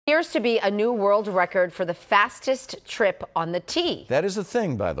Appears to be a new world record for the fastest trip on the T. That is a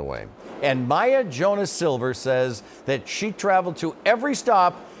thing, by the way. And Maya Jonas-Silver says that she traveled to every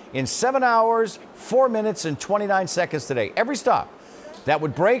stop in 7 hours, 4 minutes, and 29 seconds today. Every stop. That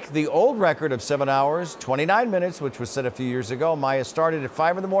would break the old record of 7 hours, 29 minutes, which was set a few years ago. Maya started at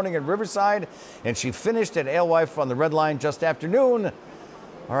 5 in the morning at Riverside, and she finished at Alewife on the Red Line just after noon.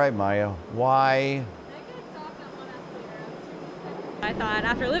 All right, Maya, why? I thought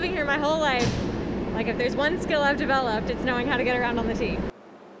after living here my whole life, like if there's one skill I've developed, it's knowing how to get around on the T.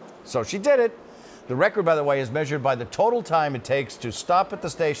 So she did it. The record, by the way, is measured by the total time it takes to stop at the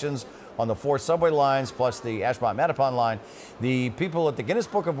stations on the 4 subway lines, plus the Ashmont-Mattapan line. The people at the Guinness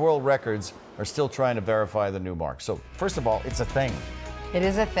Book of World Records are still trying to verify the new mark. So first of all, it's a thing. It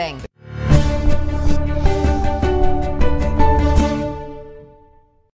is a thing.